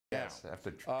Yes, I have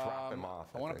to drop him off.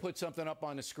 I want to put something up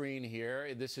on the screen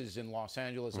here. This is in Los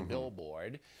Angeles, a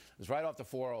billboard. It's right off the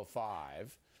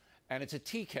 405, and it's a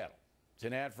tea kettle. It's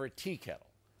an ad for a tea kettle.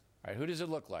 All right, who does it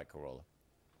look like, Carolla?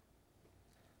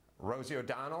 Rosie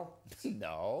O'Donnell?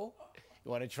 No.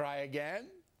 You want to try again?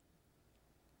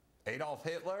 Adolf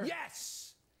Hitler?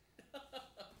 Yes.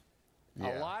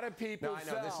 Yeah. A lot of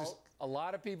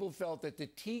people felt that the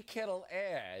tea kettle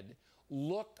ad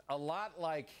looked a lot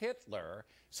like Hitler,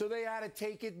 so they had to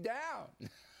take it down.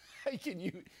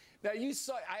 Now you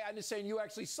saw? I understand you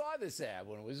actually saw this ad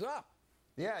when it was up.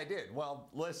 Yeah, I did. Well,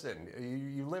 listen,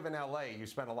 you live in L.A. You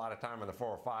spend a lot of time on the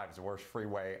 405. It's the worst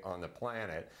freeway on the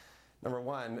planet. Number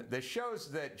one, this shows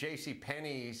that J.C.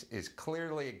 Penney's is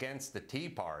clearly against the Tea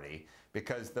Party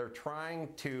because they're trying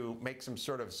to make some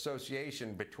sort of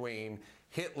association between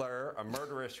Hitler, a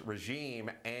murderous regime,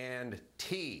 and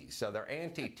tea. So they're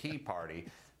anti-Tea Party.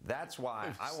 That's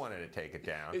why I wanted to take it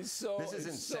down. This is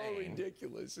insane. So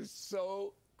ridiculous. It's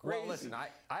so crazy. Well, listen, I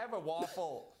have a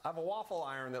waffle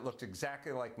iron that looks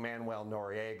exactly like Manuel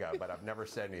Noriega, but I've never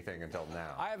said anything until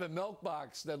now. I have a milk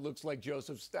box that looks like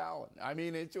Joseph Stalin. I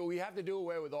mean, we have to do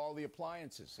away with all the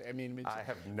appliances. I mean, I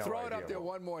have no throw idea. it up there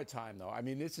one more time, though. I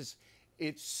mean,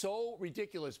 it's so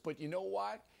ridiculous. But you know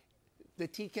what? The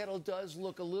tea kettle does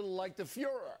look a little like the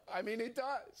Fuhrer. I mean, it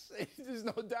does. There's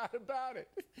no doubt about it.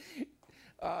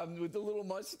 With the little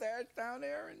mustache down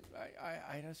there, and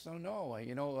I just don't know.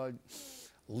 You know.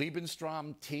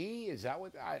 Liebenstrom tea? Is that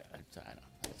what? I don't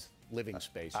know. It's living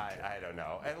space. I don't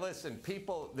know. And listen,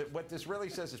 people, what this really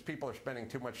says is people are spending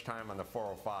too much time on the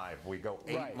 405. We go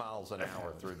 8 miles an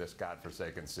hour through this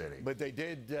godforsaken city. But they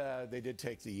did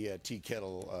take the tea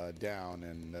kettle down,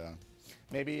 and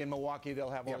maybe in Milwaukee they'll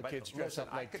have all the kids dress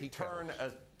up like tea kettles.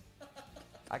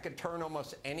 I could turn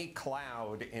almost any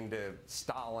cloud into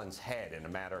Stalin's head in a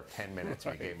matter of 10 minutes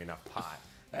if you gave me enough pot.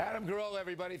 Adam Carolla,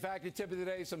 everybody. Factor tip of the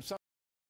day. Some